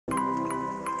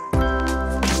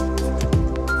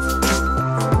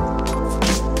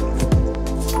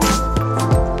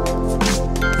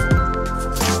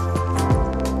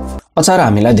अचार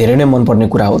हामीलाई धेरै नै मनपर्ने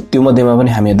कुरा हो। त्यो मध्येमा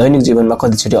पनि हामी दैनिक जीवनमा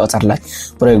कतिचोटि अचारलाई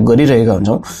प्रयोग गरिरहेका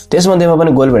हुन्छौँ। त्यसमध्येमा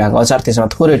पनि गोलभेडाको अचार त्यसमा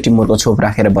थोरै टिम्मुरको छोप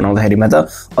राखेर बनाउँदाखेरिमा त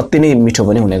अति नै मिठो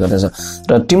पनि हुने गर्दछ।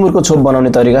 र टिम्मुरको छोप बनाउने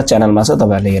तरिका च्यानलमा छ,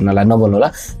 तपाईहरुले हेर्नलाई नभुल्नुहोला।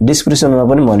 डिस्क्रिप्सनमा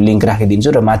पनि म लिंक राखिदिन्छु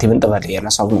र माथि पनि तपाईहरुले हेर्न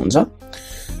सक्नुहुन्छ।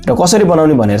 र कसरी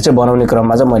बनाउने भनेर चाहिँ बनाउने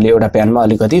क्रममा चाहिँ मैले एउटा प्यानमा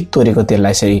अलिकति तोरीको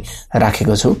तेललाई चाहिँ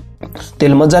राखेको छु।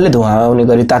 तेल मज्जाले धुवा आउने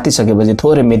गरी तातिसकेपछि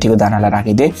थोरै मेथीको दानालाई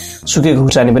राखिदिए, सुकेको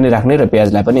खुर्सानी पनि राख्ने र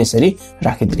प्याजलाई पनि यसरी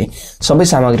राखिदिने। सबै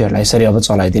सामग्रीहरूलाई यसरी अब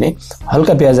चलाइदिने।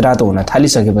 हल्का प्याज रातो हुन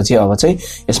थालिसकेपछि अब चाहिँ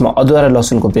यसमा अदुवा र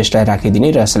लसुनको पेस्टलाई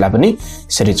राखिदिने र यसलाई पनि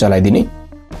यसरी चलाइदिने।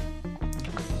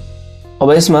 अब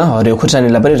यसमा हरियो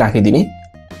खुर्सानीलाई पनि राखिदिने।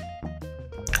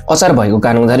 अचार भएको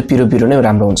कारणले गर्दा पिरो नै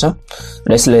राम्रो हुन्छ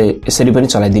र यसले यसरी पनि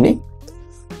चलाइदिने।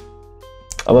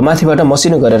 अब माथिबाट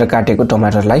मसिनो गरेर काटेको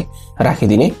टमाटरलाई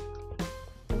राखिदिने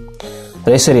र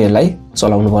यसरी यसलाई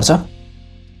चलाउनु पर्छ।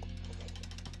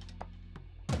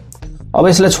 अब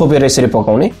यसलाई छोपेर यसरी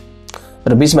पकाउने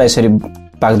र बीचमा यसरी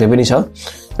पाक्दै पनि छ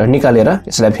र निकालेर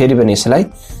यसलाई फेरि पनि यसलाई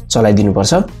चलाइदिनु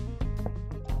पर्छ।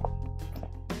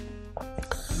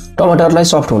 टमाटरलाई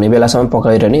सफ्ट हुने बेलासम्म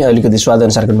पकाएर नि अलिकति स्वाद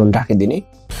अनुसारको नुन राखिदिने।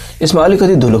 यसमा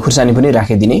अलिकति धुलो खुर्सानी पनि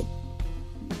राखिदिने।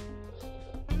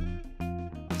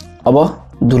 अब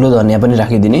धुलो धनिया पनि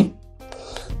राखिदिने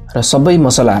र सबै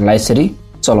मसलाहरूलाई यसरी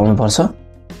चलाउनु पर्छ।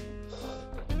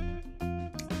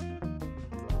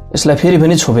 यसलाई फेरि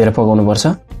पनि छोपेर पकाउनु पर्छ।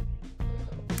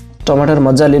 टमाटर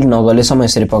मज्जाले नगलेसम्म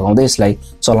यसरी पकाउँदै यसलाई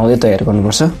चलाउँदै तयार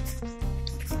गर्नुपर्छ।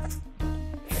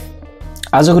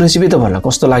 आजको रेसिपी तपाईहरुलाई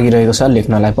कस्तो लागिरहेको छ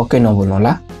लेख्नलाई पक्कै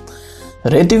नभुल्नुहोला।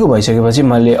 र यतिको भइसकेपछि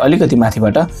मैले अलिकति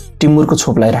माथिबाट टिम्मुरको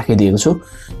छोपलाई राखिदिएको छु।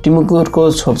 टिम्मुरको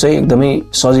छोप चाहिँ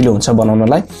एकदमै सजिलो हुन्छ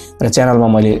बनाउनलाई र च्यानलमा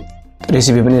मैले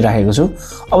रेसिपी पनि राखेको छु।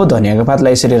 अब धनियाको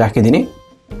पातलाई यसरी राखिदिने।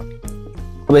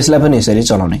 अब यसलाई पनि यसरी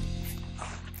चलाउने।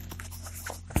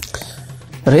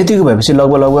 र यतिको भएपछि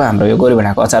लगभग हाम्रो यो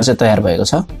गोलभेडाको अचार चाहिँ तयार भएको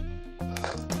छ।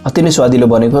 अति नै स्वादिलो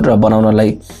बनेको र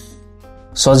बनाउनलाई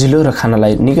सजिलो र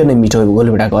खानलाई निकै नै मिठो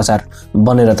गोलभेडाको अचार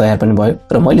बनेर तयार पनि भयो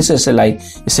र मैले चाहिँ यसलाई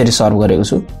यसरी सर्भ गरेको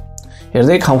छु।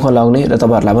 हेर्दै खाउँ लाग्ने र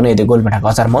तपाईहरुलाई पनि यदि गोलभेडाको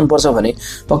अचार मन पर्छ भने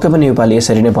पक्कै पनि योपालि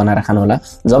यसरी नै बनाएर खानु होला।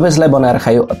 जब यसलाई बनाएर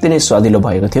खायो अति नै स्वादिलो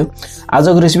भएको थियो।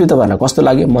 आजको रेसिपी तपाईहरुलाई कस्तो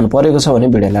लाग्यो, मन परेको छ भने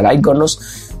भिडियोलाई लाइक गर्नुस्।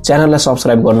 च्यानललाई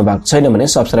सब्स्क्राइब गर्नु भएको छैन भने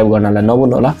सब्स्क्राइब गर्नलाई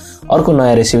नभुल्नुहोला। अर्को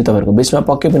नयाँ रेसिपी तपाईहरुको बीचमा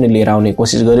पक्कै पनि लिएर आउने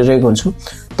कोसिस गरिरहेको हुन्छु।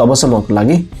 तबसम्मको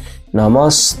लागि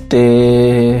नमस्ते।